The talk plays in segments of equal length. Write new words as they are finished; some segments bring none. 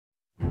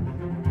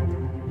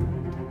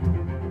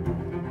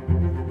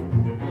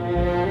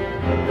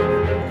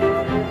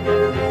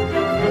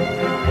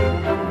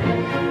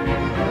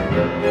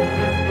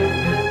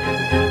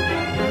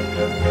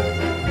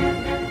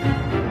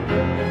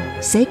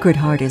Sacred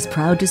Heart is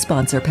proud to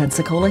sponsor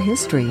Pensacola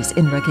Histories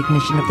in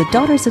recognition of the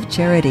Daughters of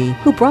Charity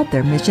who brought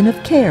their mission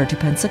of care to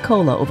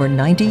Pensacola over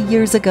 90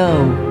 years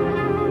ago.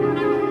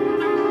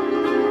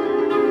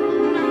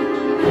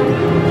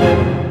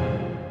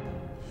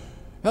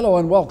 Hello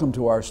and welcome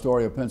to our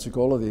story of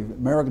Pensacola,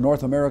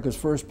 North America's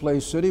first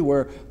place city,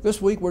 where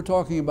this week we're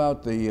talking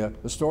about the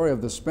story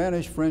of the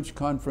Spanish-French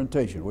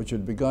confrontation, which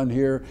had begun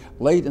here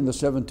late in the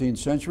 17th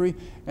century,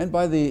 and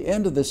by the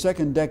end of the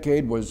second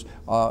decade was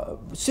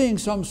seeing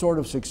some sort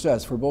of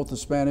success for both the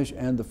Spanish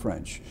and the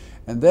French.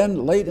 And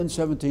then late in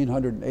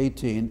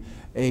 1718,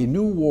 a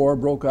new war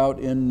broke out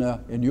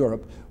in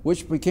Europe,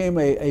 which became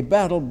a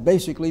battle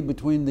basically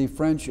between the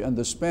French and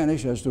the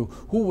Spanish as to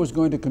who was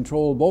going to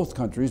control both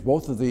countries.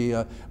 Both of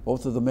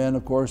the men,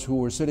 of course, who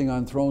were sitting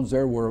on thrones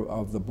there were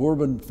of the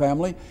Bourbon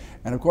family.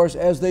 And of course,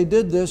 as they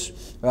did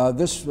this,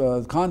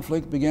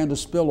 conflict began to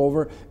spill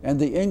over, and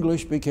the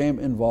English became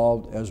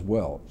involved as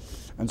well.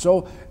 And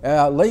so,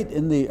 late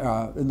in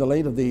the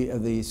late of the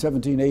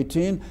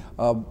 1718,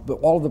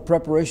 all of the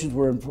preparations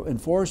were in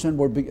force, and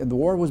the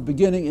war was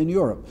beginning in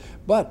Europe.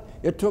 But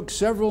it took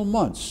several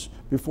months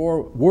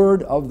before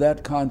word of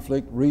that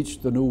conflict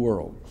reached the New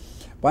World.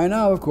 By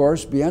now, of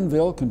course,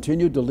 Bienville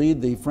continued to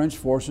lead the French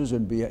forces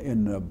in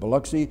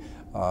Biloxi,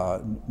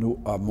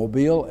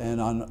 Mobile,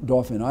 and on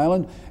Dauphin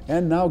Island,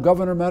 and now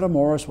Governor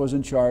Matamoros was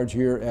in charge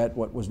here at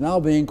what was now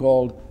being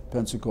called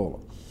Pensacola.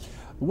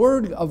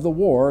 Word of the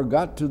war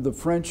got to the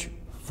French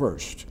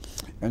first,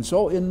 and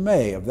so in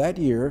May of that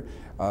year,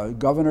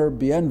 Governor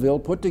Bienville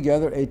put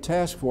together a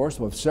task force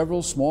of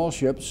several small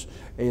ships,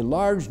 a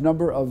large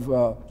number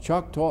of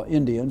Choctaw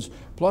Indians,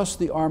 plus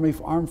the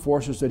armed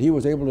forces that he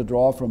was able to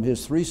draw from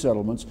his 3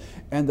 settlements,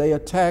 and they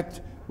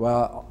attacked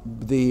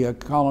the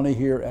colony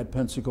here at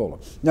Pensacola.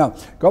 Now,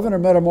 Governor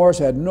Matamoros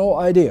had no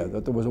idea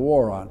that there was a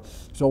war on.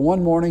 So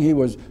one morning he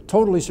was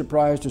totally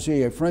surprised to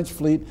see a French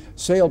fleet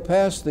sail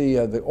past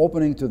the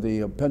opening to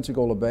the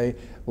Pensacola Bay,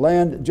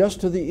 land just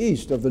to the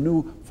east of the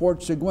new Fort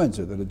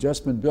Siguenza that had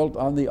just been built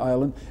on the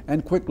island,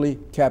 and quickly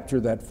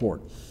capture that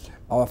fort.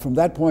 From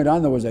that point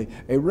on, there was a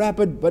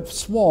rapid but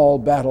small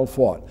battle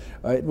fought.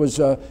 It was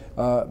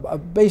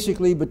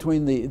basically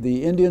between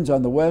the Indians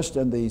on the west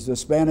and the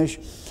Spanish.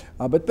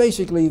 But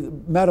basically,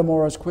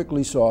 Matamoros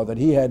quickly saw that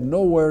he had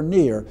nowhere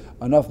near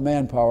enough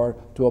manpower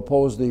to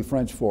oppose the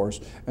French force.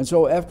 And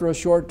so after a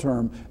short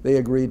term, they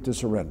agreed to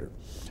surrender.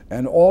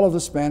 And all of the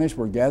Spanish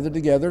were gathered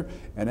together,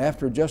 and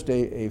after just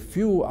a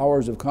few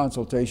hours of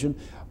consultation,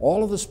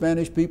 all of the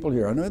Spanish people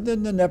here, in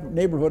the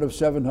neighborhood of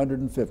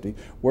 750,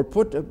 were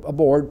put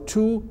aboard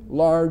 2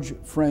 large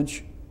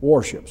French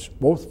warships,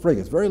 both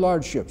frigates, very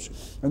large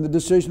ships. And the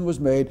decision was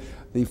made,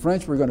 the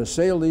French were going to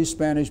sail these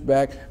Spanish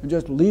back and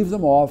just leave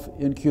them off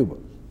in Cuba.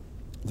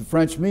 The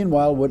French,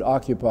 meanwhile, would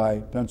occupy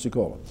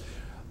Pensacola.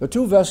 The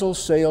 2 vessels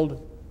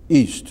sailed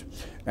east,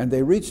 and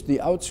they reached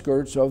the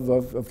outskirts of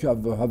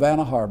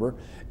Havana Harbor.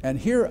 And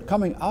here,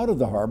 coming out of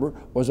the harbor,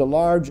 was a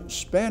large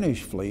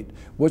Spanish fleet,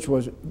 which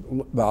was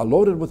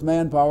loaded with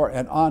manpower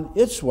and on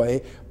its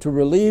way to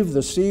relieve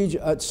the siege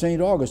at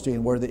St.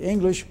 Augustine, where the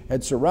English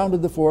had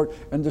surrounded the fort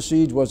and the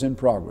siege was in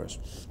progress.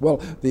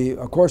 Well,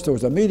 of course, there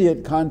was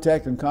immediate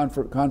contact and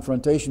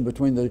confrontation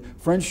between the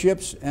French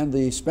ships and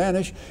the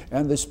Spanish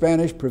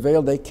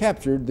prevailed. They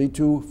captured the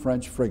 2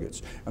 French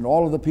frigates, and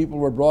all of the people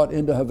were brought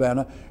into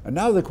Havana. And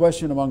now the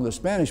question among the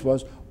Spanish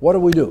was, what do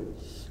we do?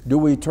 Do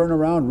we turn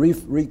around,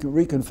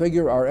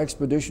 reconfigure our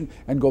expedition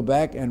and go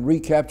back and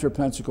recapture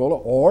Pensacola,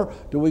 or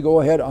do we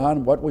go ahead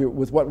on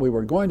with what we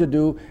were going to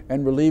do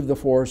and relieve the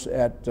force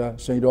at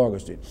St.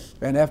 Augustine?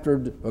 And after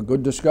a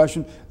good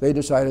discussion, they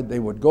decided they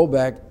would go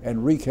back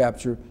and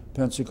recapture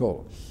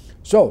Pensacola.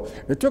 So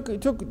it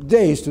took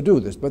days to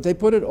do this, but they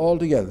put it all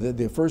together.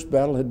 The first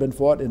battle had been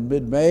fought in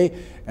mid-May,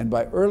 and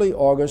by early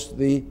August,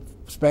 the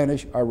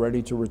Spanish are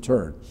ready to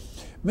return.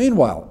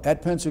 Meanwhile,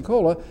 at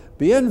Pensacola,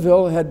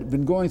 Bienville had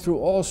been going through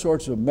all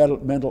sorts of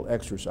mental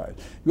exercise.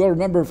 You'll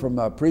remember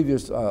from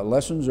previous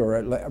lessons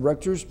or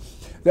lectures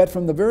that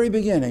from the very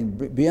beginning,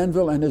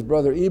 Bienville and his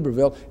brother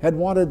Iberville had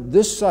wanted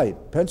this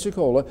site,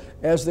 Pensacola,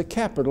 as the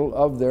capital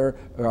of their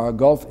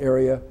Gulf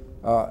area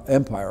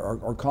empire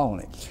or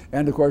colony.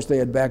 And of course, they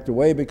had backed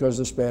away because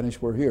the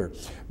Spanish were here.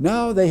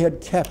 Now they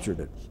had captured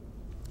it.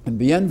 And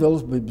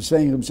Bienville was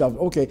saying to himself,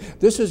 okay,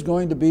 this is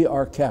going to be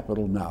our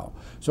capital now.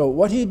 So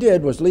what he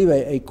did was leave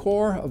a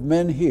core of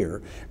men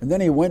here, and then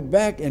he went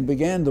back and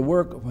began the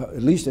work,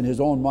 at least in his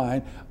own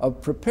mind,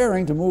 of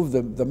preparing to move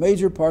the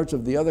major parts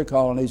of the other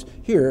colonies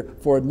here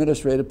for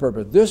administrative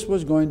purpose. This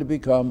was going to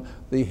become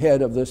the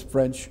head of this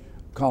French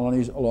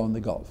colonies along the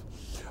Gulf.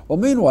 Well,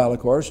 meanwhile, of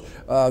course,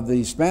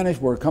 the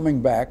Spanish were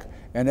coming back,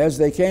 And as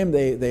they came,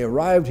 they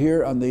arrived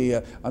here on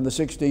the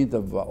 16th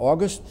of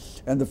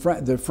August, and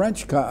the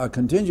French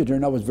contingent here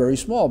now was very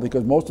small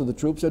because most of the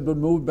troops had been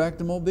moved back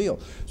to Mobile.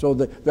 So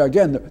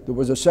again, there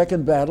was a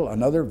second battle,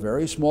 another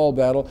very small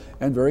battle,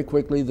 and very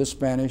quickly the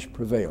Spanish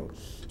prevailed.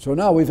 So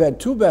now we've had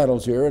two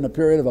battles here in a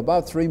period of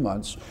about 3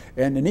 months,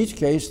 and in each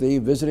case the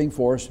visiting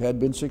force had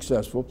been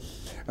successful,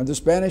 and the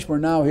Spanish were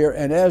now here,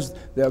 and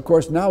of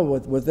course now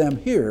with them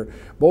here,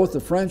 both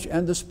the French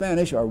and the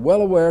Spanish are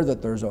well aware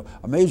that there's a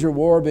major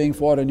war being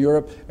fought in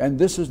Europe, and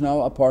this is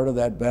now a part of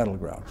that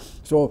battleground.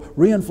 So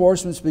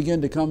reinforcements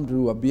begin to come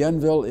to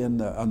Bienville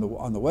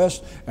on the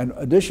west, and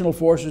additional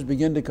forces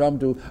begin to come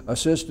to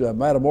assist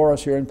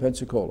Matamoros here in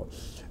Pensacola.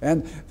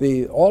 And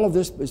all of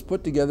this is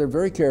put together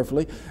very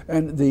carefully,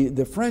 and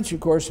the French, of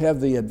course,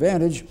 have the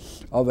advantage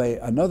of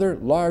another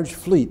large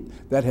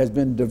fleet that has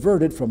been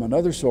diverted from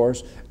another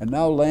source and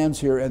now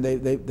lands here, and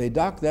they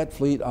dock that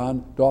fleet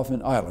on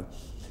Dauphin Island.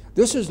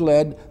 This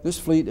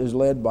fleet is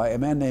led by a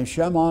man named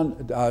Demos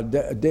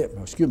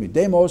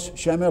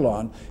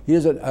Chamelon. He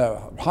is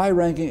a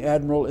high-ranking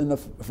admiral in the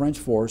French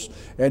force,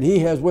 and he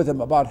has with him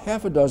about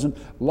half a dozen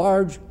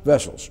large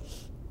vessels.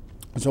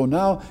 So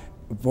now,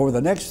 for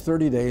the next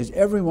 30 days,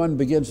 everyone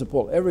begins to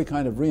pull every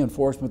kind of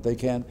reinforcement they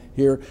can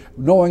here,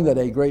 knowing that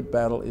a great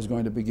battle is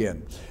going to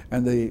begin.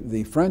 And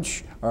the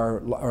French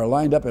are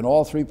lined up in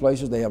all three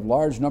places. They have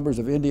large numbers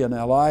of Indian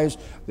allies.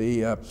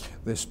 The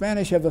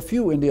Spanish have a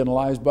few Indian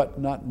allies, but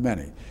not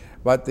many.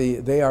 But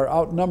they are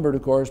outnumbered,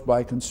 of course,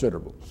 by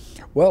considerable.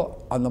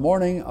 Well, on the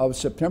morning of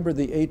September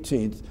the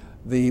 18th,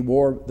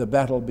 the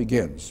battle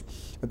begins.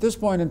 At this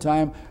point in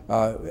time,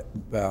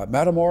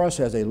 Matamoros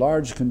has a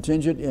large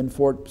contingent in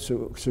Fort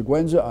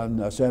Siguenza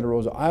on Santa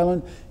Rosa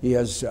Island. He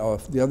has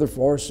the other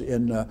force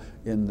in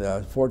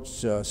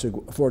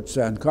Fort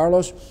San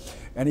Carlos.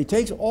 And he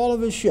takes all of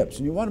his ships,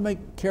 and you want to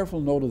make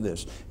careful note of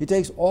this. He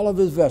takes all of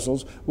his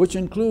vessels, which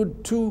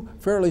include two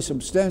fairly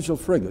substantial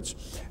frigates,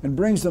 and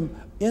brings them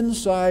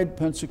inside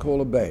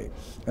Pensacola Bay.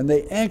 And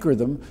they anchor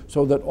them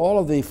so that all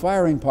of the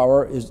firing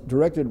power is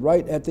directed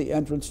right at the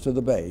entrance to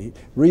the bay,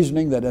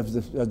 reasoning that as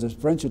the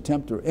French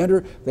attempt to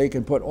enter, they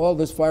can put all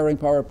this firing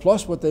power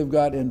plus what they've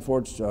got in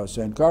Fort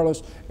San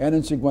Carlos and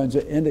in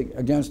Siguenza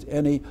against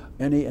any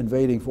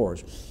invading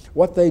force.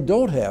 What they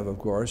don't have, of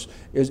course,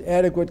 is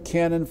adequate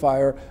cannon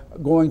fire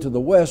going to the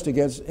west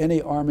against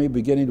any army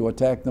beginning to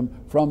attack them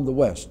from the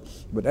west.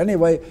 But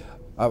anyway,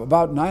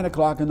 about 9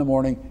 o'clock in the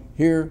morning,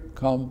 here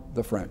come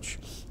the French.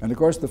 And of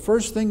course, the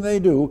first thing they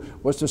do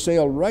was to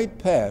sail right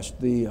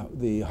past the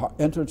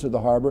entrance of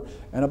the harbor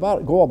and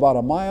go about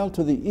a mile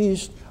to the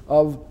east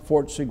of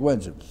Fort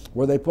Siguenza,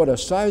 where they put a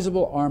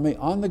sizable army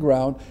on the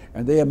ground,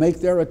 and they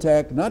make their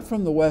attack not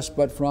from the west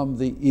but from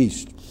the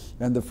east.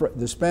 And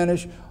the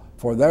Spanish,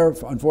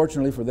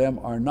 unfortunately for them,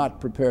 are not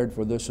prepared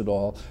for this at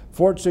all.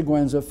 Fort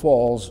Siguenza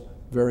falls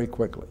very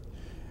quickly.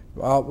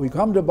 We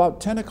come to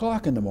about 10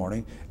 o'clock in the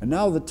morning, and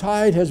now the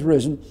tide has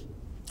risen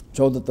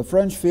so that the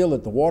French feel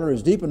that the water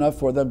is deep enough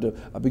for them to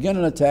begin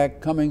an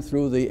attack coming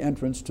through the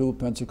entrance to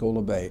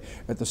Pensacola Bay.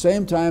 At the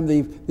same time,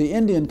 the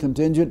Indian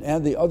contingent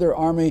and the other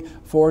army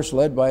force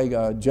led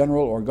by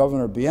General or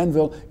Governor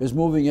Bienville is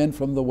moving in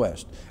from the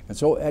west. And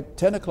so at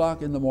 10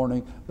 o'clock in the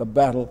morning, the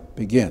battle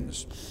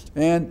begins.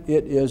 And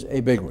it is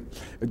a big one.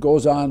 It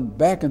goes on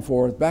back and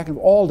forth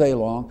all day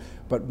long,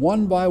 but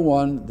one by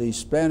one, the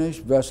Spanish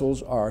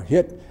vessels are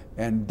hit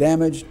and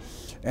damaged.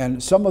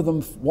 And some of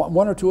them,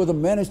 one or two of them,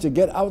 manage to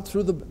get out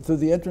through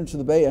the entrance of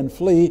the bay and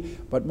flee,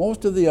 but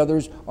most of the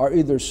others are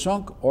either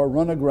sunk or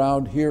run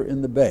aground here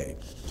in the bay.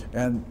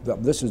 And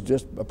this is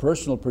just a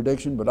personal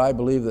prediction, but I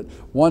believe that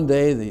one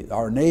day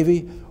our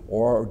Navy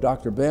or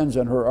Dr. Benz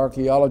and her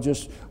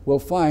archaeologists will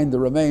find the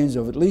remains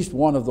of at least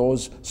one of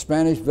those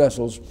Spanish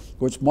vessels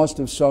which must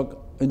have sunk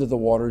into the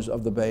waters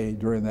of the bay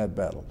during that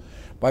battle.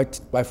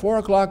 By 4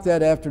 o'clock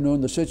that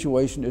afternoon, the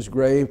situation is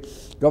grave.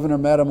 Governor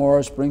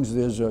Matamoros brings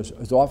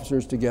his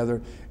officers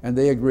together, and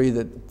they agree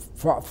that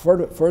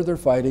further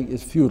fighting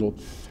is futile.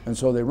 And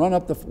so they run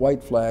up the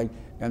white flag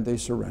and they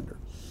surrender.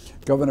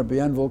 Governor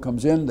Bienville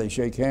comes in, they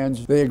shake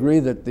hands. They agree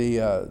that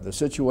the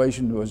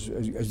situation was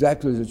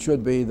exactly as it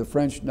should be. The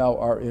French now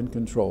are in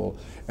control.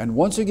 And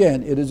once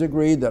again, it is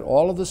agreed that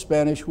all of the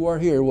Spanish who are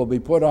here will be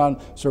put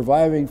on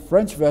surviving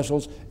French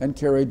vessels and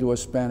carried to a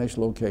Spanish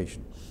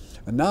location.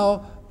 And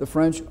now the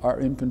French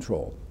are in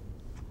control.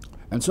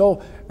 And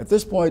so at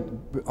this point,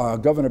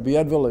 Governor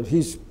Bienville,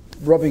 he's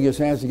rubbing his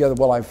hands together.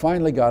 Well, I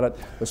finally got it.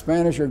 The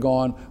Spanish are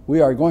gone.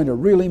 We are going to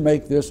really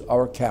make this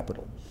our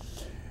capital.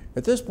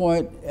 At this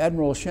point,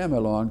 Admiral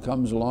Chamelon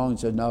comes along and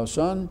says, now,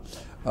 son,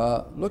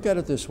 look at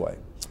it this way.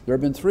 There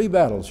have been 3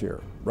 battles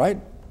here,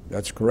 right?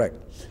 That's correct.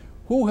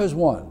 Who has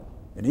won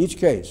in each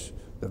case,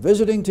 the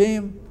visiting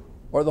team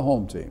or the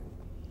home team?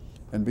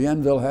 And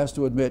Bienville has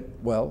to admit,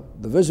 well,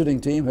 the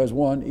visiting team has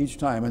won each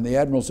time. And the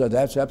admiral said,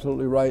 that's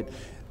absolutely right.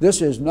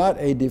 This is not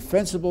a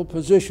defensible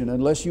position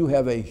unless you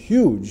have a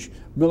huge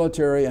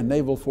military and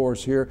naval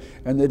force here,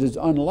 and it is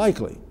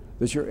unlikely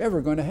that you're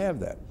ever going to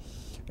have that.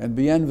 And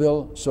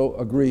Bienville so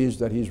agrees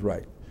that he's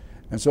right.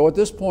 And so at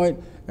this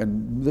point,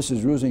 and this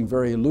is using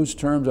very loose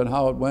terms on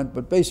how it went,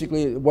 but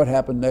basically what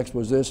happened next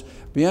was this: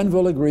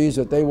 Bienville agrees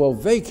that they will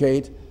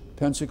vacate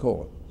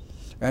Pensacola.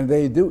 And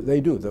they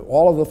do.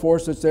 All of the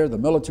force that's there, the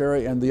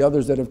military and the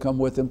others that have come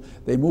with them,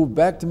 they move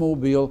back to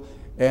Mobile,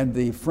 and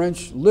the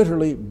French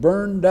literally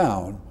burned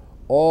down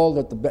all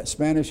that the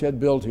Spanish had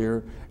built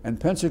here, and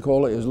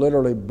Pensacola is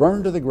literally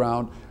burned to the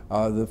ground.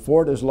 The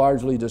fort is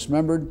largely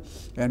dismembered,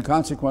 and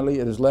consequently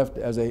it is left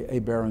as a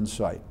barren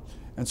site.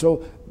 And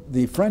so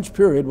the French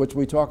period, which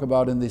we talk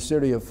about in the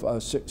City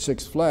of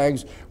Six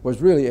Flags,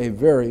 was really a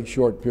very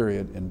short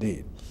period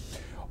indeed.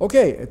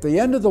 Okay, at the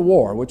end of the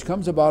war, which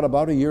comes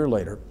about a year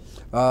later,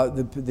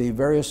 the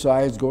various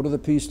sides go to the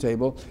peace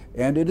table,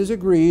 and it is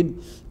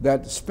agreed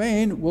that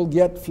Spain will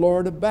get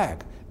Florida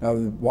back. Now,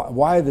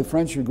 why the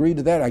French agreed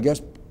to that, I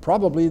guess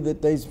probably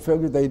that they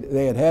figured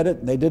they had it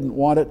and they didn't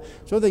want it,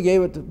 so they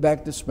gave it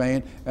back to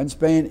Spain, and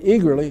Spain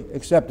eagerly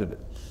accepted it.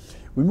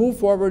 We move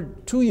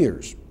forward 2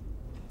 years,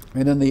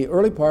 and in the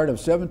early part of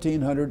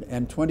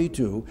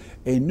 1722,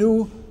 a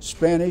new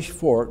Spanish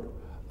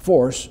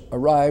force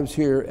arrives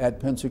here at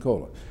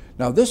Pensacola.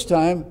 Now this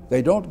time,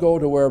 they don't go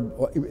to where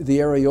the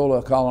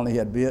Areola colony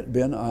had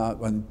been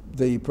on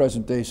the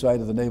present-day site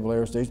of the Naval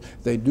Air Station.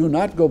 They do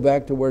not go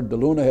back to where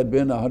DeLuna had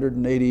been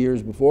 180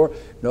 years before.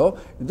 No,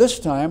 this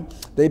time,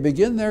 they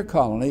begin their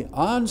colony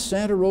on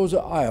Santa Rosa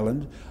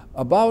Island,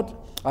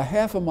 about a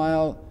half a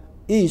mile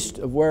east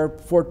of where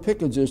Fort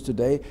Pickens is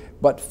today,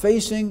 but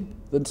facing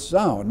the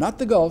Sound, not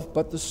the Gulf,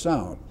 but the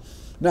Sound.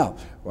 Now,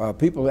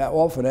 people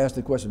often ask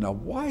the question, now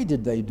why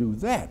did they do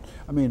that?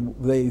 I mean,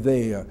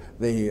 they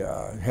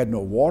had no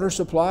water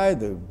supply,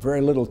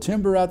 very little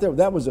timber out there.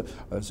 That was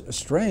a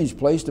strange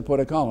place to put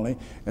a colony.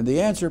 And the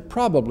answer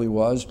probably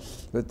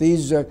was that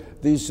these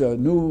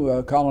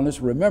new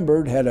colonists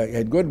remembered,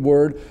 had good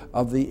word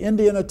of the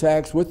Indian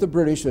attacks with the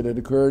British that had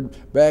occurred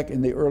back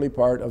in the early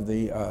part of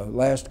the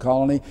last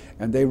colony.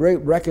 And they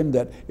reckoned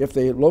that if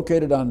they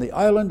located on the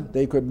island,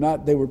 they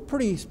were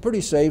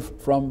pretty safe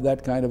from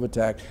that kind of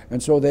attack.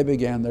 And so they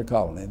began their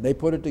colony, and they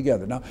put it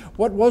together. Now,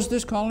 what was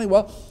this colony?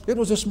 Well, it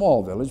was a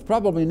small village,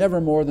 probably never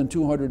more than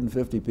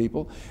 250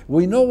 people.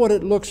 We know what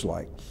it looks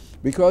like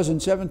because in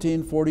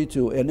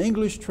 1742, an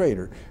English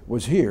trader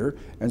was here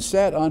and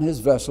sat on his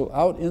vessel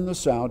out in the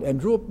Sound and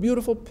drew a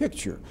beautiful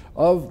picture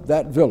of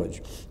that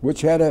village,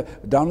 which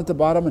had down at the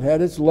bottom, it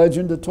had its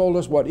legend that told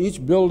us what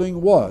each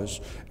building was.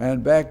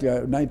 And back in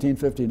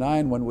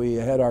 1959, when we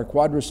had our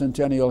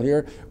quadricentennial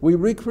here, we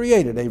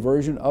recreated a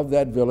version of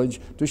that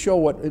village to show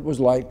what it was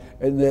like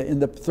in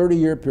the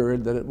 30-year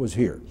period that it was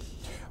here.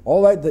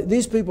 All that,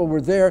 these people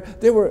were there.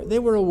 They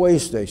were a way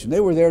station. They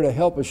were there to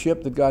help a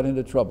ship that got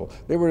into trouble.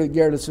 They were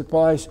there to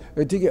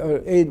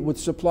get aid with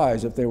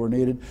supplies if they were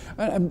needed.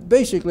 And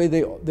basically,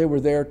 they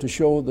were there to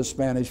show the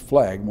Spanish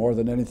flag more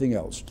than anything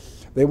else.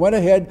 They went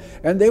ahead,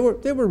 and they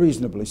were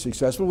reasonably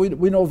successful.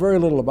 We know very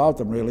little about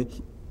them really,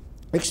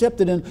 except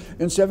that in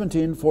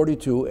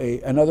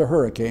 1742, another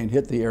hurricane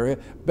hit the area,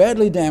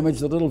 badly damaged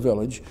the little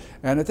village,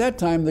 and at that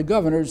time the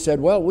governor said,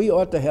 well, we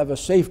ought to have a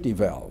safety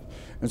valve.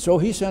 And so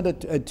he sent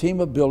a team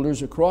of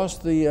builders across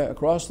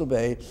the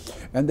bay,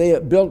 and they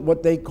built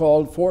what they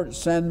called Fort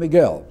San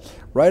Miguel,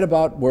 right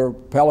about where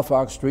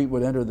Palafox Street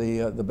would enter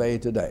the bay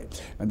today.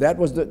 And that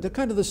was the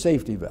kind of the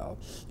safety valve.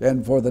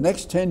 And for the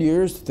next 10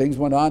 years, things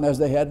went on as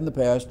they had in the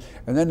past.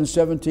 And then in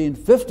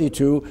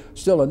 1752,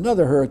 still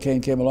another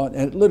hurricane came along,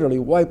 and it literally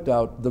wiped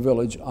out the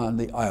village on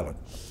the island.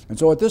 And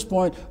so at this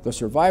point, the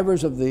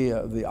survivors of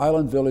the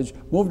island village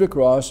moved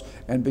across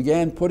and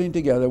began putting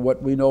together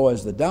what we know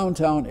as the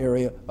downtown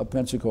area of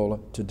Pensacola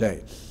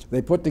today.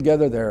 They put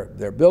together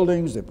their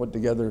buildings, they put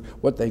together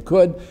what they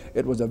could.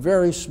 It was a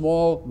very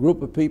small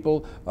group of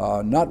people,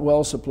 not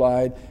well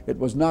supplied. It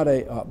was not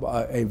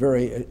a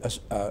very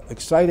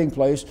exciting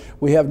place.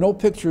 We have no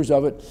pictures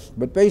of it,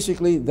 but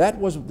basically that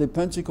was the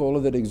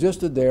Pensacola that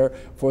existed there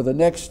for the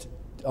next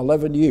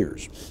 11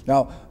 years.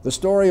 Now, the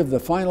story of the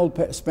final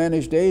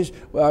Spanish days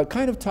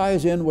kind of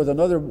ties in with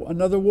another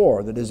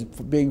war that is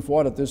being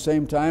fought at the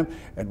same time.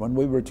 And when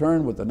we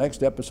return with the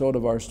next episode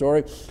of our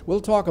story, we'll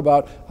talk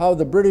about how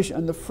the British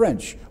and the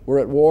French were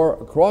at war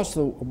across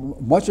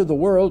much of the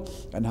world,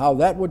 and how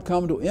that would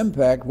come to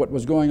impact what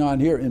was going on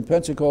here in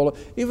Pensacola,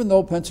 even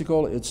though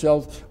Pensacola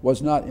itself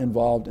was not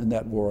involved in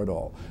that war at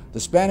all. The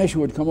Spanish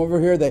who had come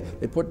over here, they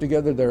put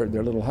together their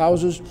little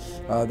houses.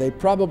 They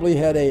probably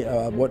had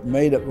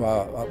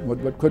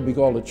what could be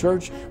called a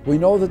church. We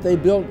know that they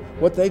built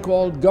what they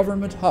called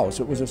Government House.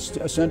 It was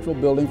a central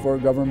building for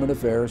government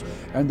affairs,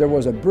 and there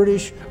was a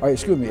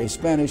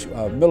Spanish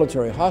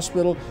military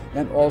hospital,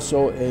 and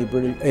also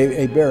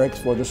a barracks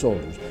for the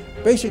soldiers.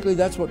 Basically,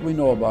 that's what we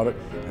know about it,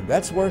 and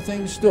that's where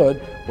things stood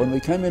when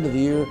we came into the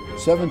year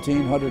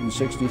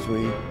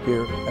 1763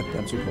 here at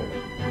Pensacola.